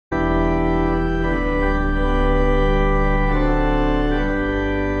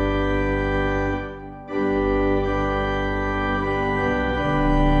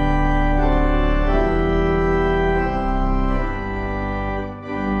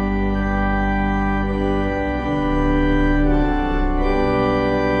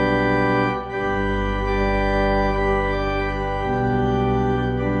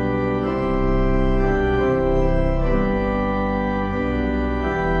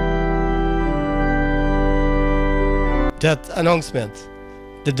Death announcement.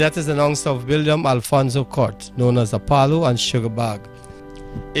 The death is announced of William Alphonzo Cort, known as Apollo and Sugarbag,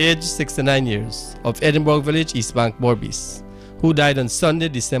 age 69 years, of Edinburgh Village, East Bank, Berbice, who died on Sunday,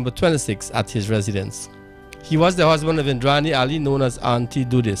 December 26 at his residence. He was the husband of Indrani Ali, known as Auntie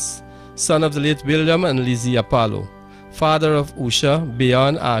Dudis, son of the late William and Lizzie Apollo, father of Usha,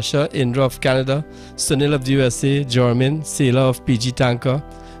 Bayon, Asha, Indra of Canada, Sunil of the USA, Jermaine, sailor of PG Tanker,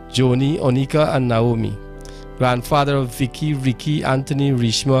 Joni, Onika, and Naomi, grandfather of Vicky, Ricky, Anthony,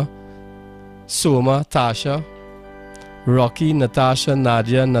 Rishma, Soma, Tasha, Rocky, Natasha,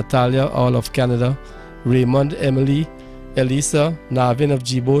 Nadia, Natalia, all of Canada, Raymond, Emily, Elisa, Navin of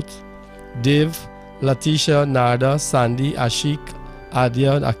Djibouti, Dave, Latisha, Narda, Sandy, Ashik,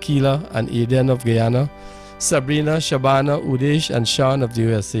 Adia, Akila, and Aiden of Guyana, Sabrina, Shabana, Udesh, and Sean of the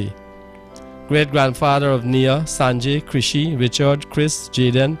USA. Great-grandfather of Nia, Sanjay, Krishi, Richard, Chris,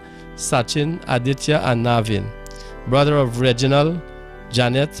 Jaden, Sachin, Aditya, and Navin. Brother of Reginald,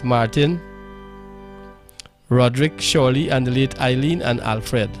 Janet, Martin, Roderick, Shirley, and the late Eileen and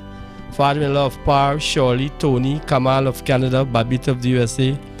Alfred. Father-in-law of Par, Shirley, Tony, Kamal of Canada, Babit of the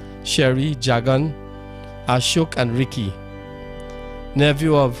USA, Sherry, Jagan, Ashok, and Ricky.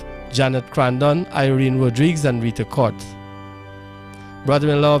 Nephew of Janet Crandon, Irene Rodriguez, and Rita Cort.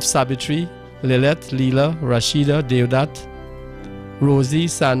 Brother-in-law of Sabitri, Lilith, Leela, Rashida, Devdat, Rosie,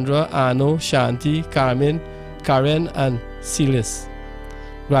 Sandra, Ano, Shanti, Carmen, Karen, and Silas.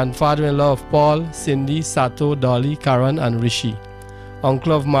 Grandfather-in-law of Paul, Cindy, Sato, Dolly, Karan, and Rishi.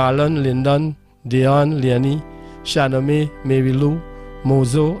 Uncle of Marlon, Lyndon, Deon, Leonie, Shanome, Mary Lou,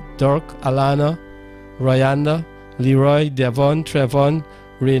 Mozo, Dirk, Alana, Ryanda, Leroy, Devon, Trevon,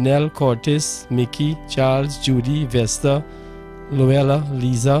 Raynell, Curtis, Mickey, Charles, Judy, Vesta, Luella,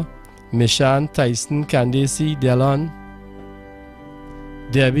 Lisa, Mishan, Tyson, Candace, Delon,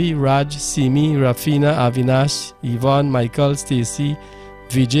 Debbie, Raj, Simi, Rafina, Avinash, Yvonne, Michael, Stacy,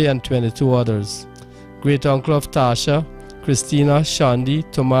 Vijay, and 22 others. Great uncle of Tasha, Christina, Shandi,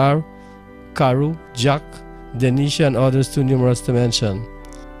 Tomar, Karu, Jack, Denisha, and others too numerous to mention.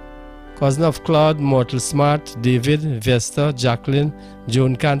 Cousin of Claude, Mortal Smart, David, Vesta, Jacqueline,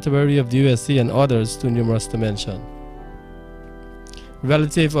 Joan Canterbury of the USA, and others too numerous to mention.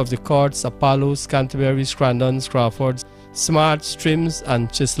 Relative of the Corts, Apollos, Canterburys, Crandons, Crawfords, Smarts, Trims, and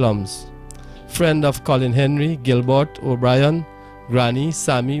Chislums. Friend of Colin Henry, Gilbert, O'Brien, Granny,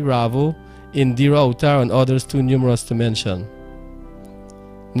 Sammy, Ravo, Indira Outar, and others too numerous to mention.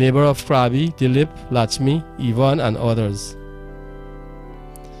 Neighbor of Krabi, Dilip, Lachmi, Yvonne, and others.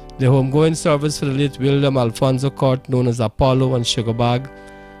 The homegoing service for the late William Alphonzo Cort, known as Apollo and Sugarbag,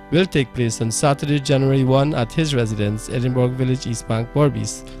 will take place on Saturday, January 1 at his residence, Edinburgh Village, East Bank,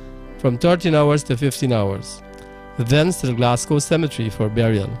 Berbice, from 13 hours to 15 hours. Thence to the Glasgow Cemetery for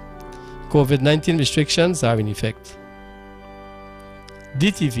burial. COVID-19 restrictions are in effect.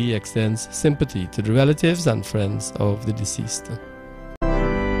 DTV extends sympathy to the relatives and friends of the deceased.